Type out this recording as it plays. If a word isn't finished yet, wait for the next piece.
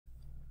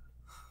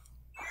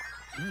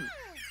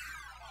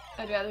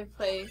I'd rather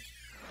play...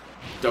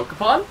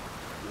 Dokapon?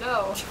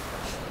 No.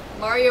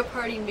 Mario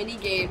Party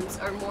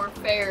minigames are more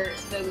fair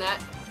than that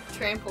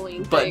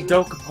trampoline But thing.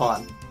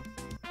 Dokapon.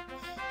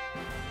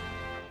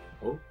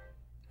 Oh.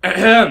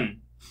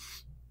 Ahem.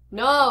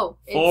 No!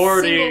 It's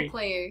 40. single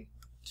player.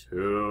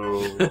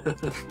 2.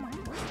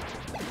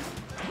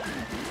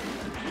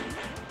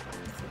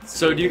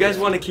 So, do you guys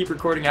want to keep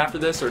recording after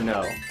this or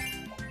no?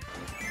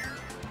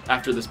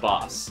 After this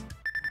boss?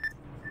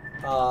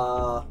 Depends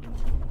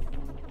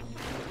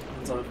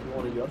on if you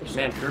want to do other stuff.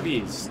 Man,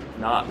 Kirby's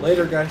not.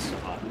 Later, guys.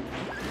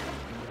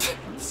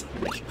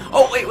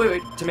 Oh,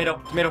 wait. Tomato,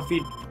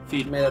 feed.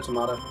 Tomato,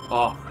 tomato.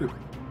 Oh.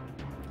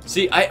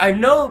 See, I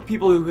know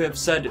people who have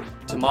said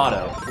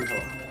tomato,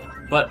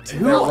 but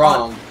who They're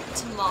wrong.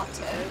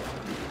 Tomato.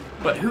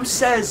 But who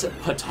says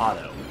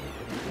potato?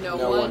 No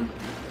No one. one.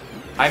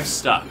 I'm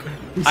stuck.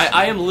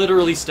 I am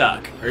literally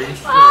stuck. Are you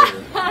sure?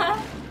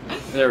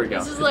 There we go.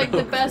 This is like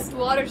the best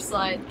water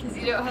slide, because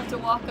you don't have to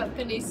walk up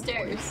any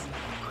stairs.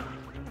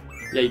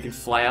 Yeah, you can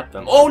fly up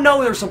them. Oh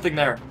no, there's something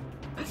there.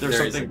 There's There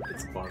something. isn't.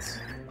 It's a boss.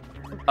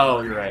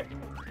 Oh, you're right.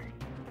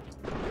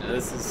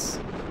 This is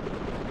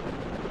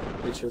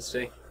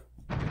interesting.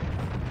 Don't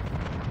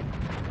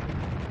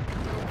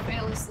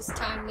fail us this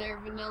time there,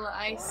 Vanilla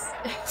Ice.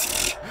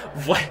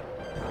 What?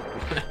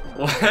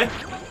 What?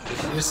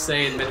 I'm just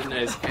saying Meta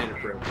Knight is kind of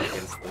broken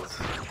against this.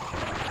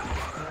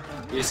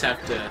 You just have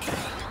to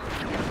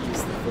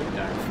use the foot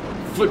dive.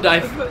 Foot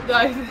dive. Foot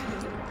dive.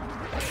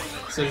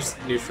 So just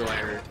neutral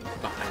air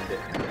behind it.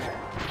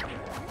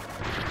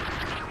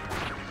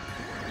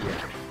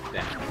 Yeah,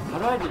 that.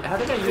 How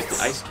did I use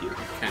the ice cube?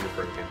 Kind of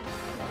broken.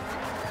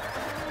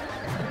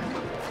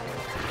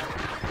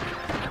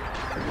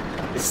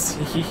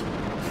 See?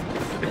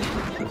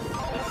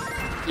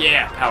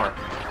 Yeah, power.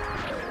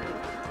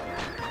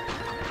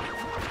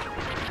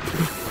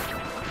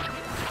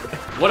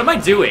 What am I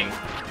doing?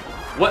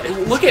 What?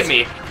 Look at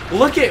me!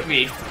 Look at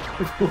me!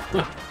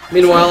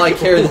 Meanwhile, I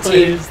carry the What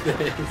team. is this?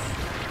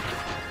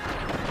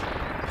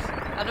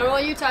 I don't know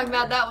what you're talking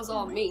about, that was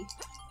all me.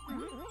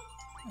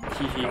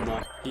 Hee Come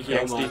on. hee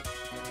Come XD. on.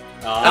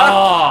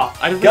 Ah!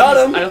 I don't Got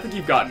him. I don't think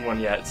you've gotten one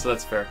yet, so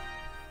that's fair.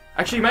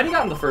 Actually, you might have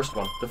gotten the first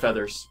one, the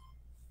feathers.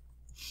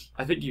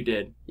 I think you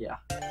did. Yeah.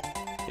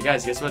 Hey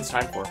guys, guess what it's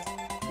time for?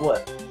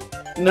 What?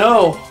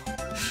 No!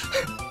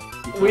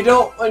 We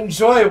don't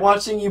enjoy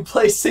watching you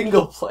play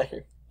single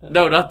player.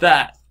 No, not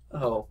that.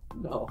 Oh,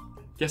 no.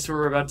 Guess what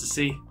we're about to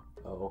see?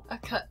 Oh. A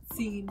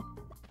cutscene.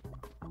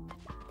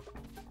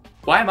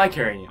 Why am I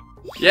carrying you?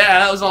 Yeah,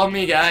 that was all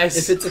me, guys.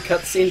 If it's a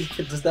cutscene,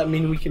 does that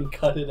mean we can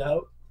cut it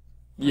out?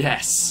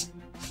 Yes.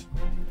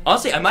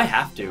 Honestly, I might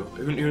have to.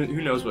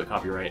 Who knows what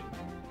copyright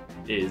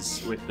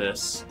is with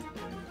this?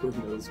 Who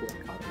knows what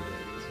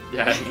copyright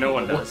Yeah, no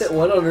one does.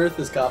 What on earth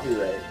is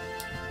copyright?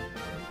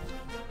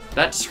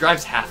 That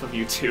describes half of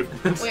YouTube.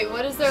 Wait,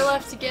 what is there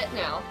left to get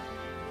now?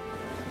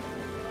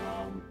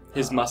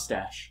 His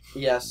mustache.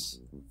 Yes.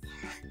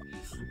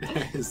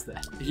 is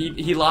that?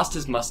 He lost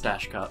his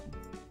mustache cut.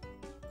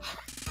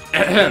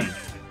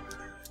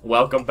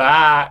 Welcome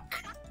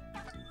back.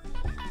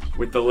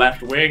 With the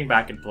left wing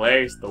back in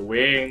place, the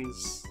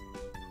wings.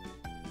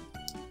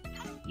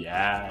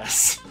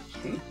 Yes.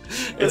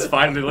 It's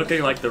finally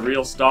looking like the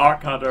real Star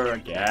Cutter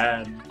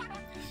again.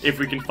 If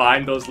we can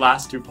find those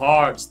last 2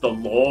 parts, the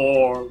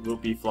lore will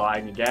be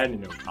flying again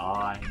in no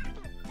time.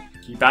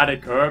 Keep at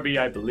it, Kirby,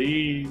 I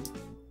believe.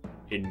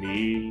 In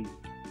me.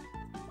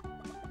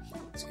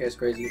 This guy's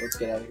crazy. Let's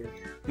get out of here.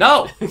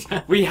 No!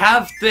 We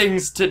have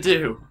things to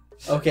do.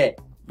 Okay.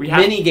 We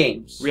have Mini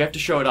games. We have to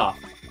show it off.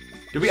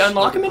 Did we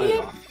unlock a mini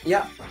game?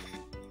 Yeah.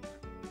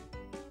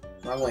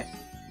 Wrong way.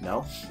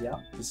 No. Yeah.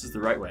 This is the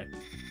right way.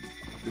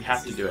 We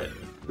have to do it.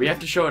 We have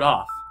to show it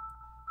off.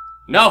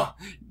 No!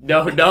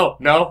 No, no,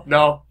 no,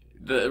 no.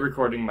 The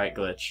recording might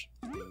glitch.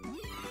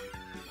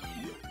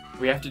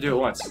 We have to do it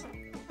once.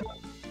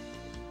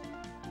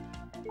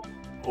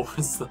 What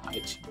was the high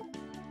jump?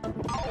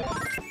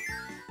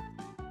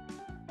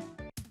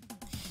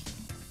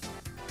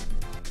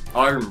 Oh,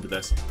 I remember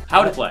this.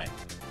 How to play.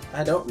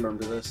 I don't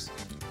remember this.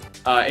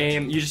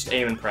 Aim. You just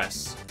aim and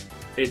press.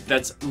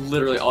 That's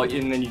literally all,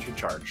 and then you can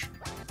charge.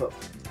 Oh.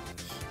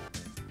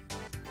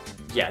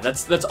 Yeah,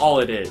 that's all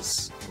it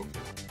is.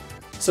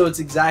 So it's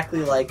exactly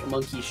like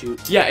monkey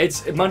shoot. Yeah,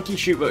 it's a monkey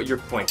shoot, but you're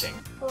pointing.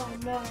 Oh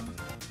no.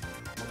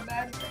 I'm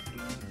bad at that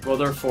game. Well,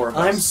 there are 4 of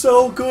us. I'm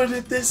so good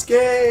at this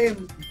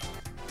game!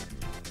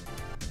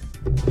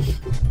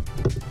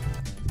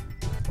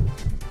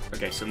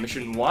 Okay, so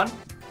mission 1.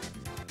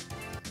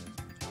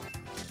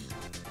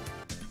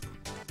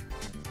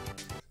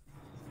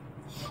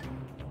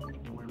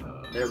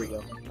 There we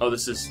go. Oh,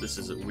 this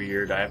is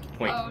weird. I have to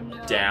point Oh,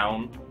 no.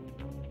 down.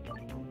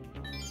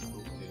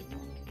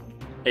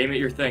 Aim at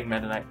your thing,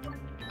 Meta Knight.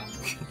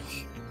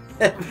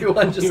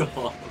 Everyone just...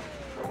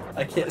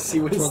 I can't see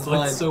which This one's looks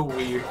mine. so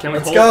weird. Can we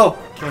Let's hold, go!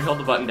 Can we hold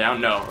the button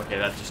down? No. Okay,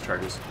 that just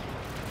charges.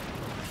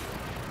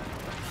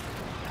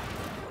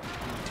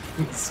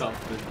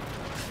 Something.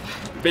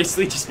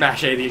 Basically, just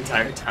mash A the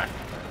entire time.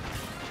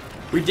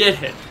 We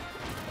did it.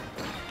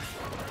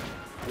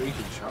 So you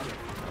can charge.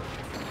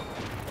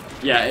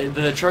 Yeah,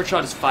 the charge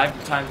shot is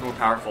 5 times more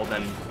powerful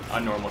than a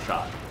normal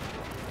shot.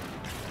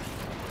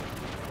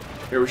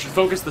 Here, we should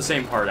focus the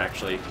same part,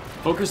 actually.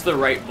 Focus the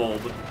right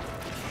bulb.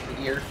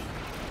 The ear.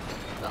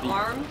 The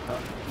arm?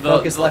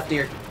 Focus left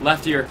ear.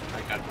 Left ear.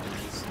 I got the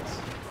missiles.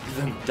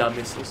 The dumb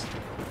missiles.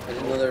 I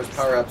didn't know there was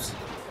power-ups.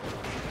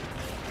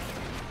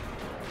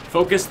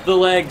 Focus the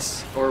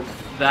legs, or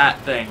that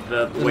thing,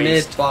 the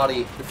waist.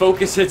 Mid-body.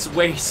 Focus its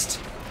waist.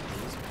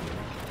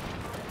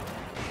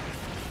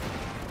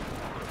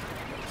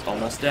 It's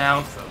almost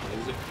down.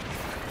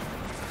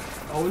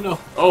 Oh no.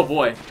 Oh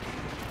boy.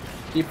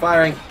 Keep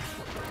firing.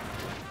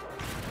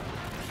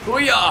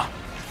 Hoo-yah!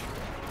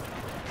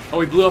 Oh,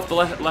 we blew off the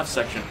left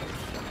section.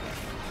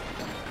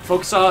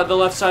 Focus on the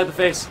left side of the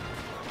face.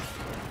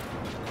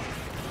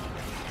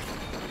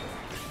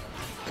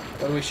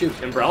 What do we shoot?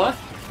 Umbrella?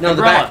 No,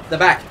 Umbrella. the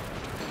back.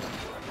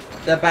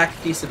 The back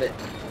piece of it.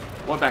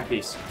 What back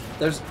piece?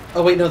 There's...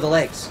 Oh, wait, no, the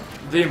legs.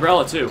 The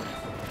umbrella, too.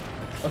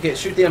 Okay,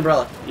 shoot the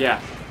umbrella.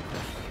 Yeah.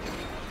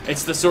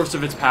 It's the source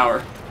of its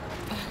power.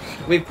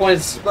 Weak point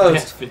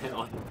exposed.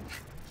 Definitely.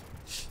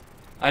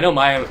 I know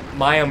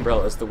my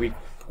umbrella is the weak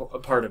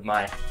part of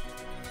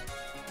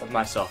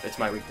myself. It's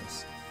my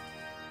weakness.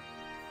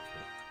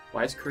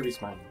 Why is Kirby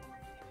smiling?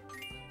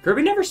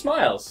 Kirby never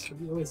smiles.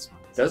 Kirby always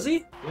smiles. Does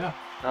he? Yeah.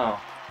 Oh.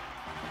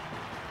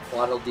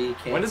 Waddle Dee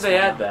can't When did they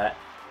add that?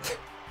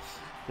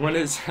 When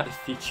is that a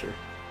feature?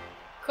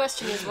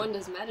 Question is, when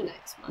does Meta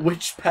Knight smile?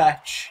 Which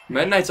patch?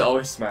 Meta Knight's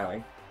always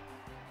smiling.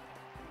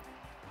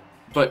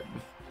 But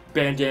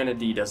Bandana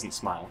D doesn't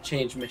smile.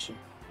 Change mission.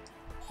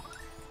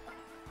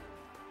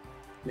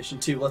 Mission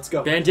 2, let's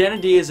go.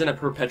 Bandana D is in a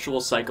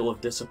perpetual cycle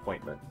of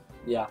disappointment.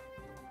 Yeah.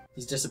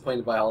 He's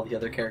disappointed by all the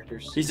other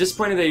characters. He's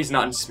disappointed that he's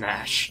not in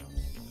Smash.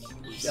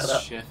 Shut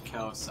up. Chef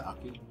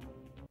Kawasaki.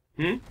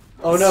 Hmm?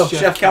 Oh no,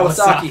 Chef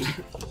Kawasaki.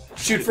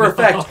 Shoot for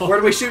effect. Where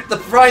do we shoot? The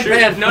frying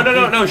pan.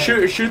 No.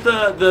 Shoot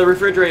the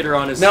refrigerator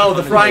on his. No,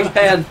 the frying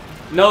pan.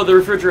 No, the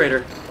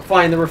refrigerator.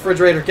 Fine, the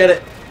refrigerator. Get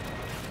it.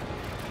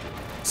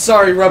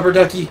 Sorry, rubber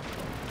ducky.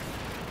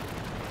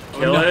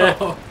 Kill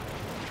it.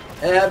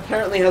 It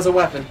apparently has a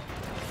weapon.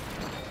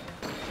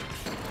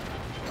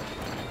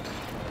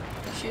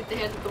 Shoot the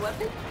hand with the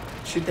weapon?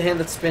 Shoot the hand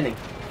that's spinning.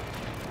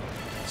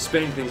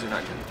 Spinning things are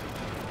not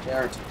good. They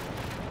aren't.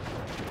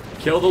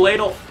 Kill the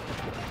ladle.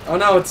 Oh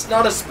no, it's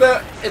not a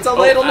spoon. It's a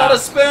ladle, not a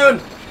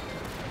spoon.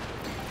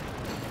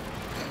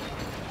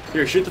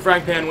 Here, shoot the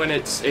frying pan when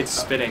it's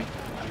spinning.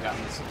 I got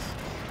missiles.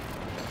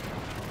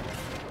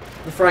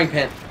 The frying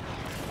pan.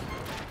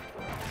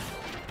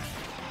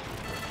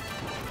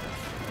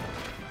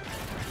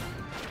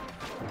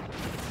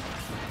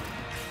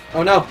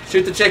 Oh no,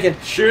 shoot the chicken.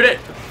 Shoot it.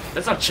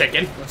 That's not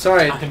chicken. I'm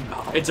sorry. I'm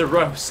not. It's a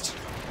roast.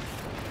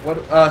 What?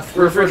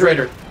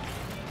 Refrigerator.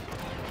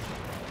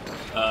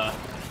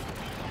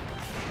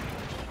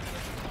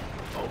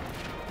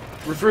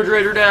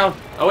 Refrigerator down.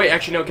 Oh wait,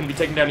 actually no, it can be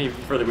taken down even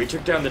further. We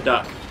took down the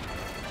duck.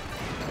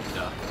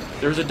 Duck.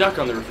 There was a duck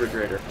on the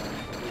refrigerator.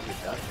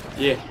 Where's your duck?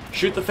 Yeah.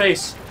 Shoot the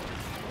face.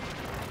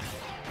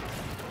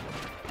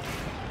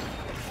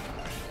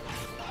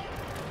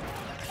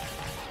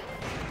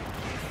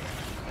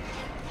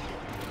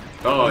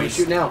 Oh, What do you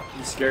shoot now?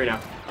 He's scary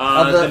now.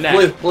 The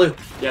neck. blue.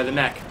 Yeah, the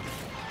neck.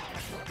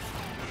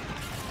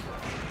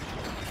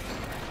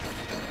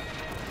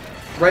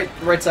 Right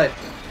side.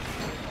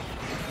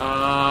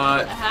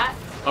 The hat?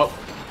 Oh,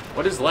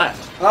 what is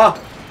left?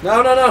 Oh,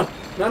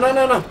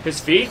 no. His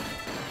feet?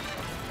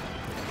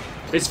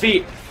 His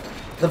feet.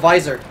 The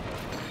visor.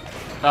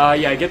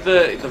 Yeah, get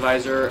the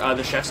visor.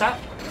 The chef's hat?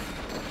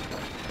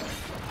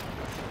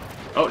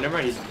 Oh, never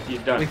mind, he's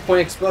done. Weak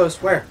point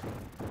exposed. Where?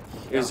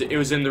 It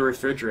was in the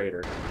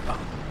refrigerator.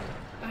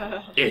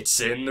 It's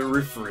in the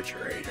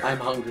refrigerator. I'm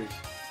hungry.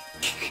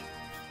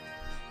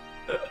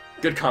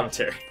 Good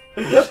commentary.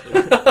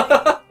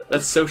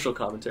 That's social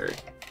commentary.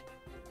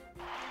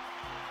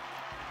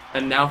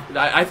 And now,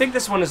 I think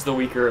this one is the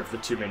weaker of the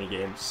two mini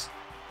games.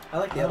 I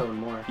like the other one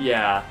more.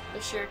 Yeah, The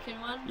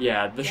shuriken one?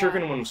 yeah, the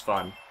shuriken one was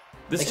fun.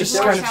 This Like, just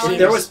if kind of challenge. if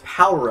there was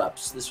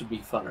power-ups, this would be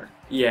funner.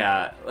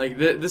 yeah, like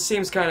this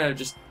seems kind of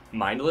just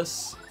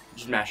mindless,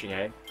 just mashing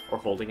A or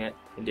holding it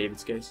in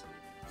David's case.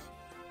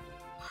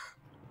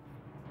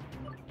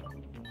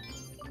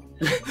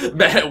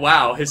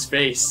 Wow, his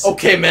face.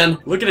 Okay, man.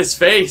 Look at his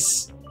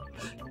face.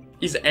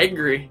 He's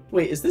angry.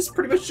 Wait, is this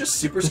pretty much just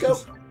Super Scope?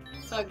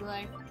 Thug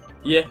life.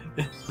 Yeah.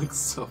 It looks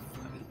so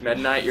funny. Meta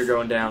Knight, you're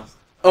going down.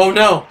 Oh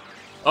no.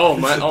 Oh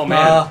my, oh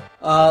man.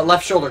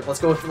 Left shoulder. Let's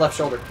go with the left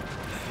shoulder.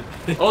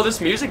 Oh, this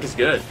music is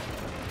good.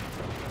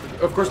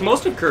 Of course,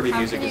 most of Kirby How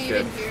music can is you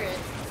good. even hear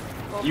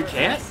it? You Over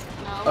can't? us?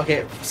 No.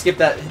 Okay, skip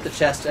that. Hit the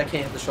chest. I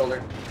can't hit the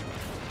shoulder.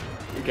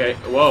 Okay,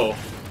 whoa.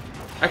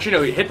 Actually,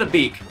 no, hit the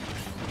beak.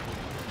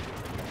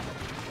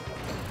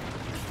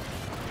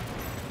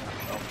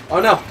 Oh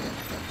no.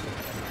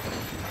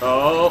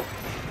 Oh.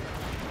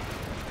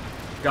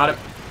 Got it.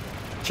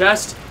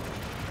 Chest.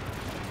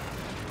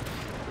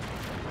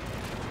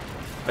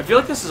 I feel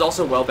like this is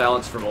also well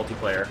balanced for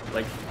multiplayer.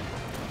 Like,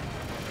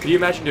 could you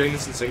imagine doing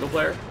this in single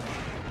player?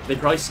 They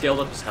probably scaled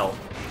up his health.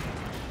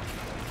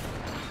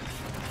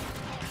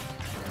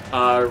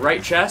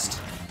 Right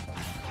chest.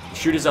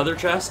 Shoot his other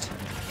chest.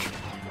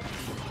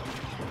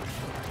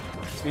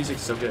 This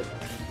music's so good.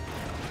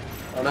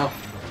 Oh no.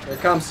 Here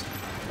it comes.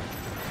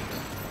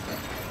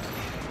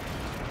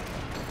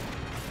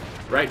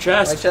 Right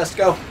chest. Right chest,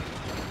 go.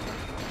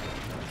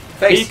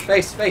 Face, Peek.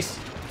 face, face.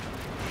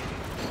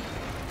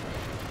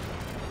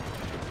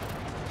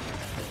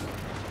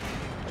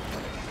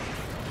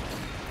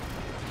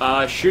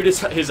 Shoot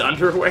his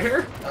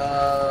underwear?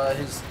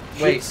 His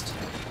waist.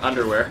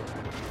 Underwear.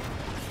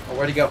 Oh,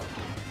 where'd he go?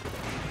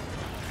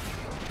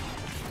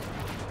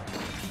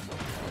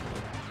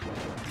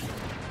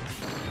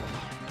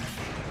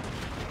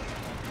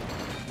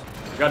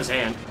 Got his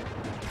hand.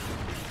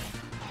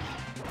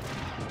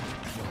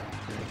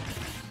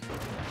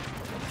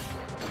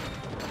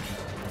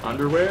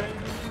 Underwear?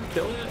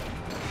 Kill it.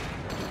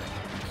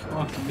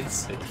 Oh,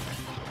 miss it.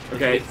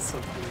 Okay. It's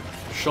something.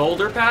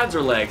 Shoulder pads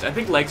or legs? I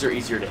think legs are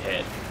easier to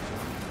hit.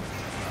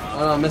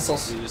 Oh no,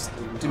 missiles. You just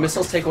Do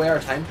missiles take away our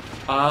time?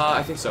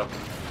 I think so.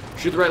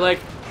 Shoot the right leg.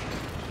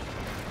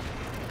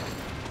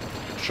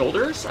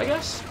 Shoulders, I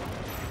guess?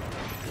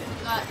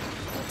 Got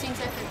 15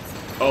 seconds.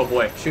 Oh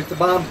boy. Shoot the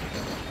bomb.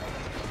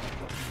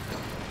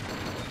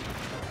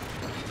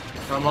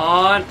 Come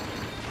on.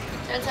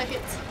 10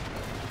 seconds.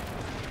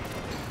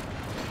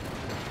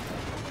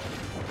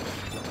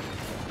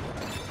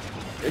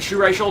 Shoot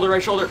right shoulder,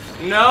 right shoulder.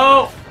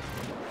 No!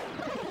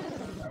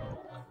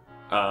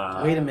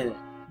 Wait a minute.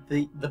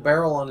 The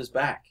barrel on his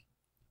back.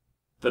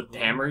 The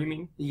hammer, you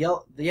mean? The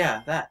yellow.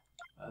 Yeah, that.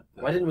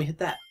 Why didn't we hit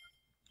that?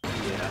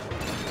 Yeah.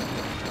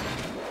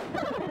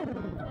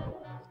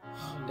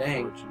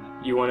 Dang.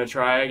 Unfortunate. You want to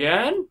try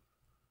again?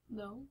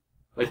 No.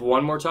 Like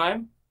one more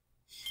time?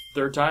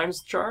 Third time's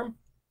the charm?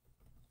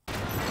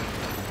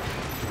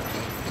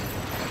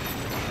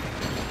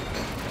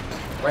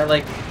 Right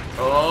leg.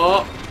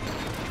 Oh!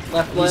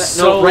 Left leg. He's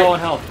so no, right, low on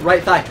health.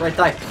 Right thigh. Right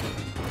thigh.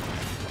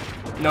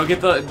 No, get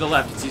the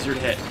left. It's easier to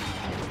hit.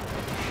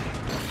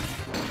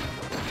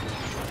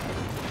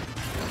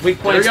 Weak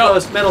point There we go.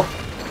 exposed. Middle.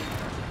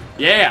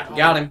 Yeah!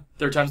 Got him.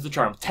 Third time's the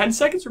charm. 10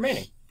 seconds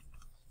remaining.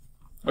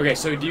 Okay,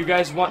 so do you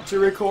guys want to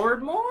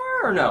record more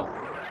or no?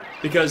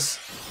 Because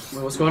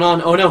Wait, what's going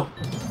on? Oh no.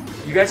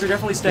 you guys are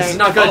definitely staying. This is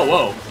not good. Oh,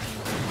 whoa.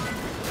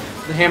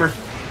 The hammer.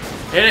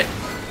 Hit it.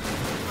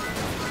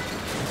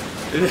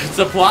 It's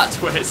a plot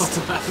twist.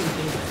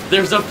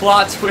 There's a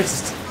plot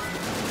twist.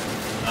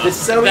 It's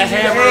so The easy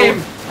to hammer, aim.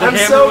 the I'm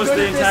hammer so was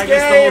good the at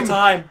this antagonist the whole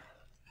time.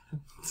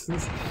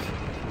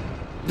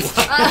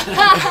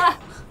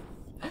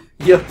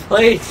 You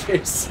played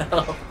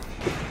yourself.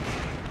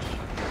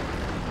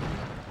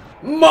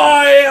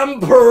 My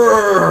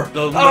emperor!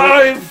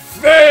 I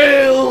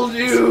failed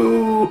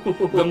you!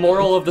 The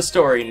moral of the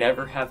story,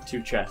 never have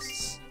two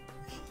chests.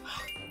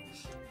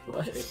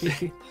 What?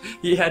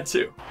 He had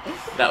two.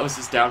 That was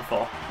his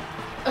downfall.